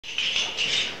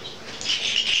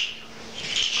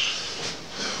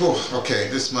Whew, okay,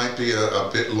 this might be a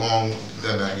bit long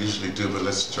than I usually do, but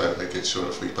let's try to make it short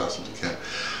if we possibly can.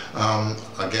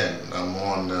 Again, I'm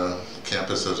on the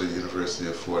campus of the University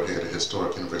of Fort Hare, the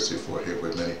historic University of Fort Hare,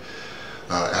 where many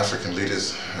African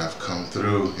leaders have come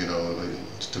through. You know,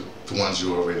 the ones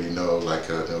you already know, like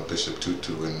Bishop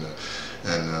Tutu and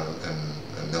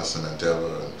Nelson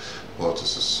Mandela and Walter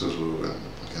Sisulu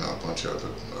and a bunch of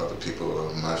other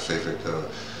people. My favorite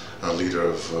leader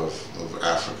of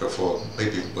Africa for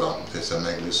maybe, well, it's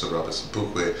Mengistu Robertson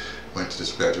Bukwe,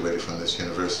 graduated from this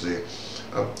university.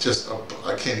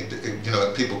 I can't,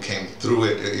 people came through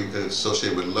it,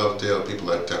 associated with Lovedale, people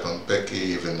like Tapan Becky,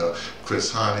 even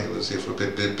Chris Hani was here for a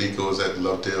bit, Bigos at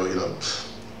Lovedale,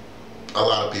 a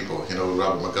lot of people,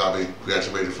 Robert Mugabe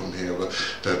graduated from here, but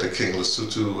the King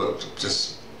Lesotho,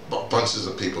 just bunches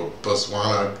of people,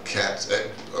 Botswana, cats,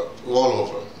 all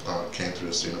over came through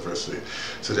this university.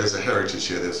 So there's a heritage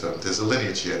here, there's a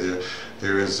lineage here.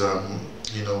 There is, when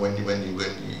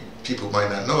people might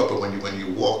not know it, but when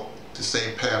you walk the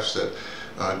same paths that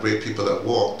great people have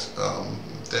walked,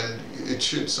 then it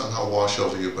should somehow wash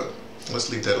over you. But let's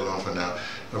leave that alone for now.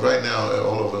 Right now,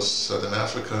 all over Southern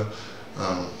Africa,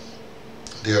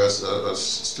 there's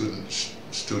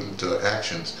student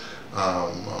actions.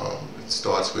 It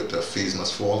starts with fees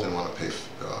must fall. They want to pay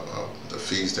the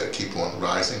fees that keep on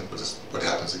rising, but it's what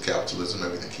happens in capitalism,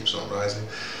 everything keeps on rising,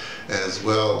 as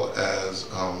well as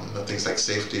things like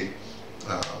safety.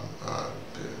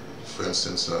 For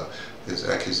instance, there's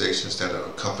accusations that a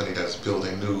company that's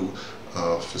building new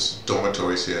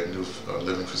dormitories here, new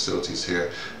living facilities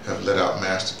here, have let out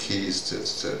master keys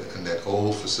and that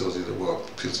old facility that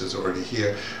people are already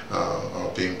here are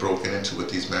being broken into with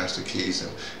these master keys,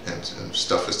 and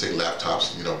stuff is taken,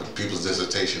 laptops, with people's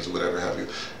dissertations or whatever have you,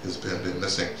 has been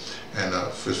missing. And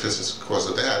for instance, because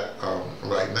of that,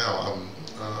 right now,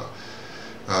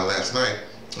 last night,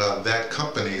 that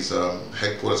company's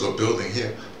headquarters or building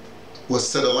here was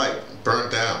set alight,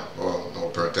 burned down, or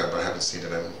not burnt down, but I haven't seen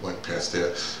it. I went past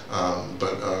there.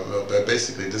 But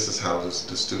basically, this is how the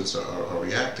students are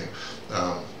reacting.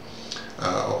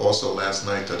 Also, last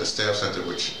night, the staff center,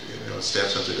 which staff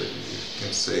center, you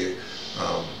can say,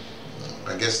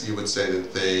 I guess you would say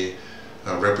that they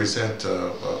represent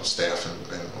staff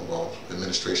and well,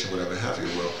 administration, whatever have you.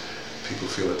 Well, people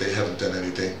feel that they haven't done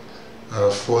anything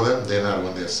for them. They're not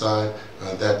on their side.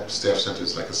 That staff center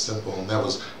is like a symbol, and that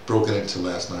was broken into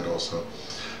last night also.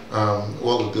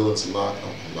 All the buildings are locked.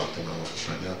 I'm locked in my office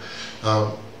right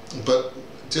now. But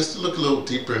just to look a little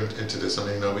deeper into this, I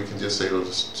mean, we can just say, oh,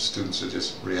 the students are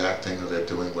just reacting, or they're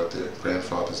doing what their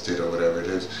grandfathers did, or whatever it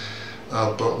is.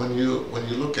 But when you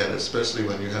look at it, especially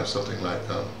when you have something like,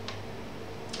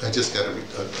 I just got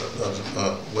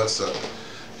a what's up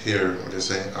here, where they're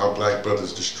saying our black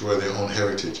brothers destroy their own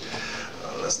heritage.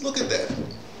 Let's look at that.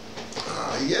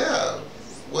 Yeah,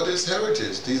 what is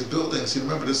heritage? These buildings, you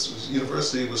remember this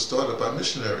university was started by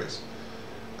missionaries.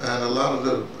 And a lot of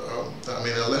the, I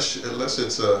mean, unless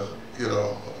it's,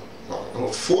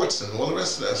 forts and all the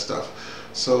rest of that stuff.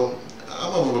 So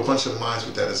I'm of a bunch of minds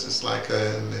with that. It's like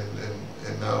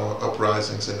in our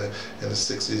uprisings in the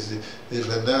 60s,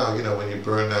 even now, when you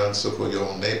burn down so-called your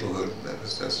own neighborhood,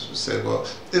 that's said, well,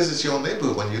 is it your own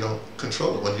neighborhood when you don't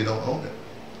control it, when you don't own it?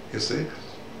 You see?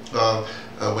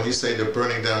 When you say they're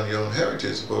burning down your own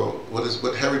heritage, well,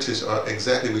 what heritage are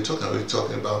exactly we talking about? Are we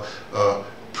talking about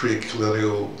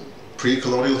pre-colonial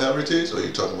heritage, or are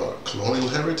you talking about colonial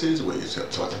heritage? Or are you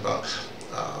talking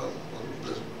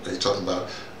about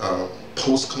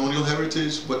post-colonial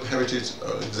heritage? What heritage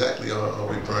exactly are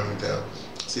we burning down?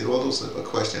 See, all those are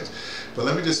questions. But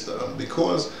let me just,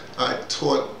 because I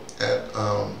taught at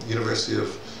University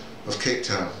of Cape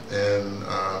Town, and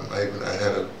I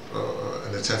had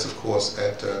an intensive course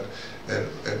at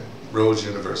Rhodes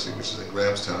University, which is in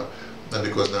Grahamstown, and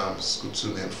because now I'm a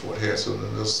student in Fort Hare, so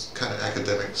those kind of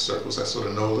academic circles I sort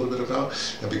of know a little bit about,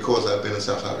 and because I've been in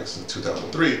South Africa since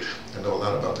 2003, I know a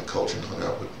lot about the culture and hung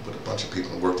out with a bunch of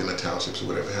people and worked in the townships or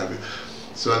whatever have you.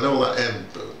 So I know a lot, and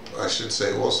I should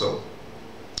say also,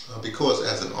 because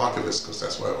as an archivist, because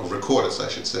that's why, or recordist, I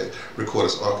should say,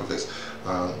 recordist archivist,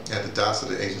 at the DASA,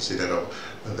 the agency that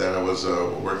I was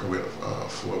working with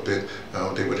for a bit,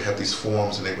 they would have these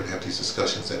forums and they would have these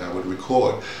discussions that I would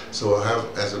record. So I have,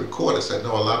 as a recordist, I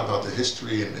know a lot about the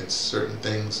history and certain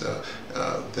things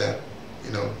that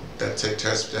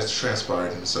that's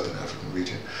transpired in the Southern African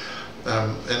region.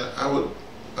 And I would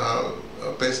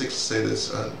basically say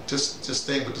this, just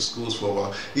staying with the schools for a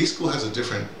while. Each school has a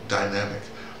different dynamic.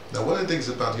 Now, one of the things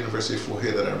about the University of Fort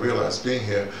Hare that I realized being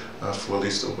here for at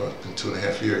least over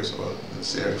 2.5 years, or in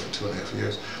this area for 2.5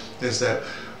 years, is that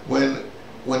when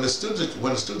when the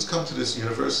students come to this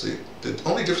university, the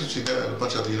only difference between that and a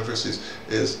bunch of other universities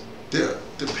is the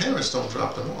parents don't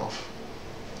drop them off.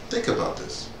 Think about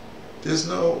this. There's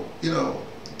no,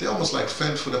 they almost like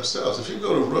fend for themselves. If you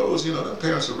go to Rhodes, their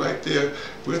parents are right there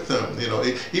with them.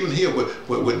 Even here with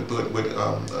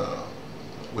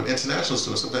international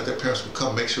students, sometimes their parents will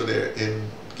come make sure they're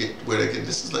where they get.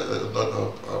 This is like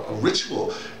a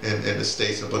ritual in the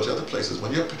States and a bunch of other places.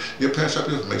 When your parents are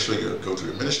here, make sure you go to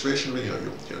administration,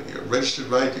 you're registered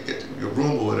right, you get your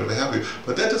room or whatever have you.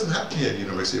 But that doesn't happen here at the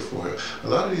University of Florida. A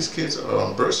lot of these kids are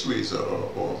on bursaries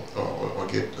or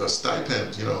get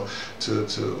stipends, to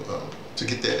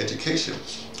get their education.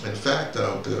 In fact,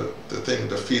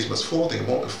 the fees must fall thing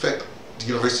won't affect the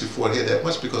University of Florida here that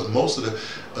much, because most of the,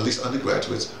 at least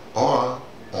undergraduates, are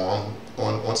on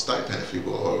stipend, if you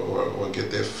will, or get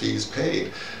their fees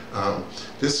paid.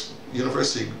 This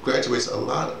university graduates a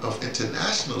lot of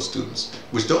international students,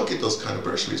 which don't get those kind of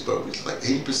bursaries, but like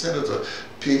 80% of the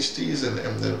PhDs and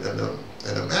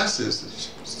the masters,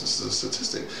 this is a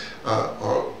statistic,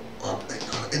 are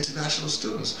international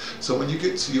students. So when you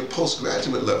get to your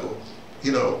postgraduate level,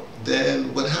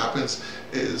 then what happens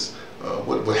is,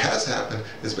 what has happened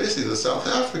is basically the South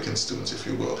African students, if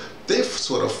you will, they've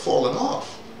sort of fallen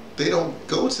off. They don't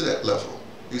go to that level,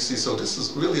 you see. So this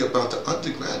is really about the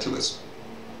undergraduates,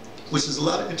 which is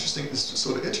it's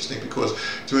sort of interesting, because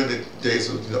during the days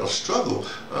of struggle,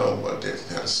 they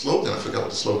had a slogan. I forgot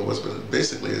what the slogan was, but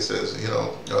basically it says,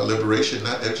 liberation,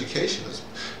 not education, is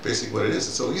basically what it is.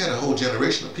 And so you had a whole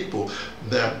generation of people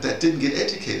that didn't get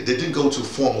educated. They didn't go to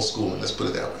formal schooling, let's put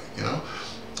it that way,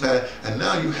 and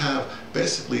now you have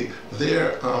basically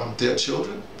their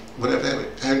children, whatever,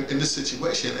 in this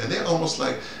situation, and they're almost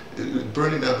like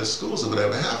burning down the schools or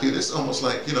whatever have you. It's almost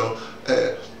like,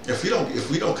 if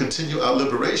we don't continue our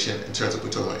liberation in terms of, we're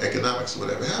talking about economics or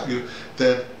whatever have you,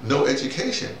 then no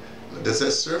education. Does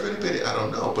that serve anybody? I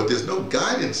don't know, but there's no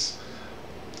guidance,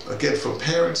 again, from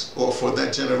parents or for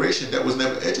that generation that was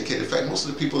never educated. In fact, most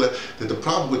of the people that the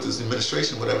problem with this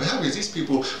administration, whatever have you, is these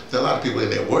people, there are a lot of people in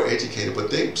there were educated, but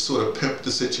they sort of pimped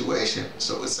the situation.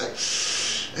 So it's like,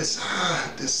 it's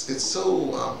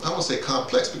so, I won't say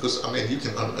complex, because I mean you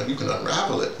can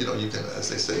unravel it. You can, as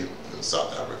they say in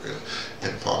South Africa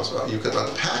and parts of, you can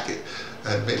unpack it,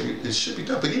 and maybe it should be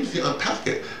done. But even if you unpack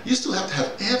it, you still have to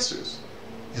have answers.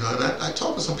 And I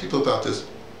talk to some people about this.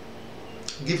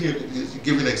 Give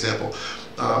you an example.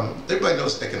 Everybody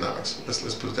knows economics.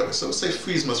 Let's put it that way. So say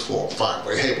fees must fall. Fine,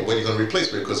 but hey, but when are you going to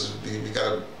replace it? Because you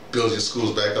got to build your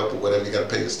schools back up or whatever. You got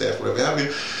to pay your staff, whatever have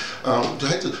you.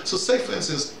 So say, for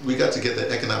instance, we got together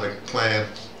an economic plan,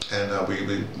 and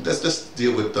let's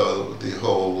deal with the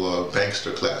whole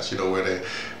bankster class. Where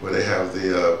they have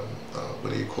the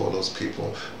what do you call those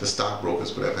people? The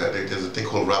stockbrokers, whatever. There's a thing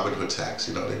called Robin Hood tax.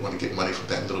 They want to get money from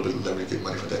that, a little bit of leverage, get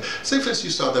money from that. Say, for instance,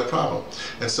 you solve that problem,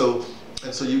 and so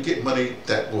you get money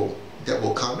that will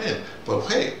come in. But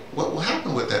hey, what will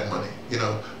happen with that money?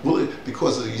 Will it,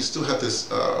 because you still have this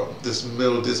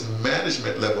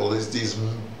management level, these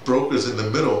brokers in the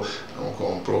middle. I won't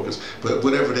call them brokers, but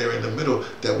whatever they're in the middle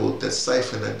that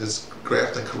siphon, that this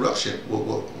graft and corruption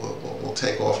will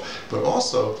take off. But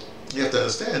also, you have to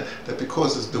understand that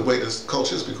because of the way this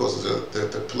culture is, because of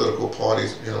the political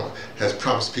parties, has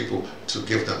promised people to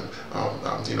give them,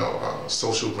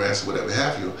 social grants or whatever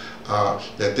have you,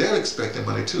 that they're expecting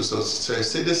money too. So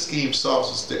say this scheme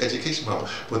solves the education problem,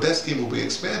 but that scheme will be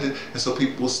expanded, and so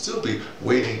people will still be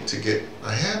waiting to get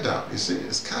a handout. You see,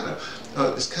 it's kind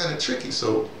of tricky.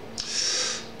 So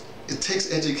it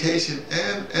takes education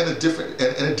and a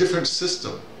different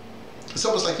system. It's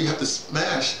almost like you have to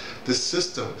smash this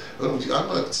system. I'm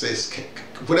going to say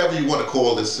whatever you want to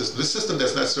call this system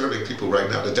that's not serving people right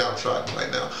now, the downtrodden right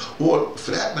now, or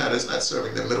for that matter, it's not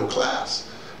serving the middle class.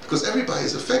 Because everybody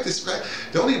is affected, right?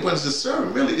 The only ones that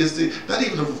serve really is not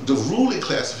even the ruling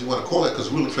class, if you want to call it, because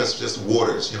ruling class is just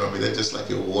warders. I mean, they're just like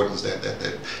your wardens that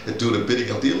do the bidding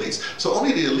of the elites. So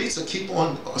only the elites that keep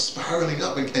on spiraling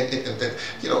up, and the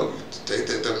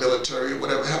military,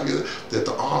 whatever have you, that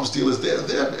the arms dealers, they're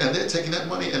taking that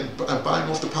money and buying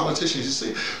off the politicians. You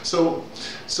see, so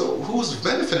who's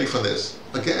benefiting from this?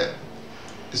 Again,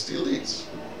 it's the elites.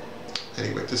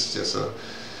 Anyway, this is just a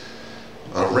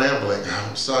rambling.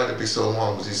 I'm sorry to be so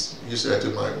long, but usually I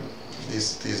do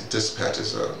these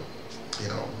dispatches are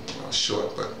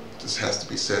short, but this has to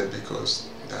be said because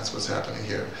that's what's happening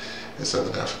here in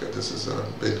Southern Africa. This has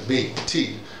been me,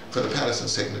 T, from the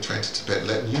Pattersons, taking the train to Tibet,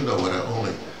 letting you know what I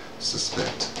only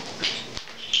suspect.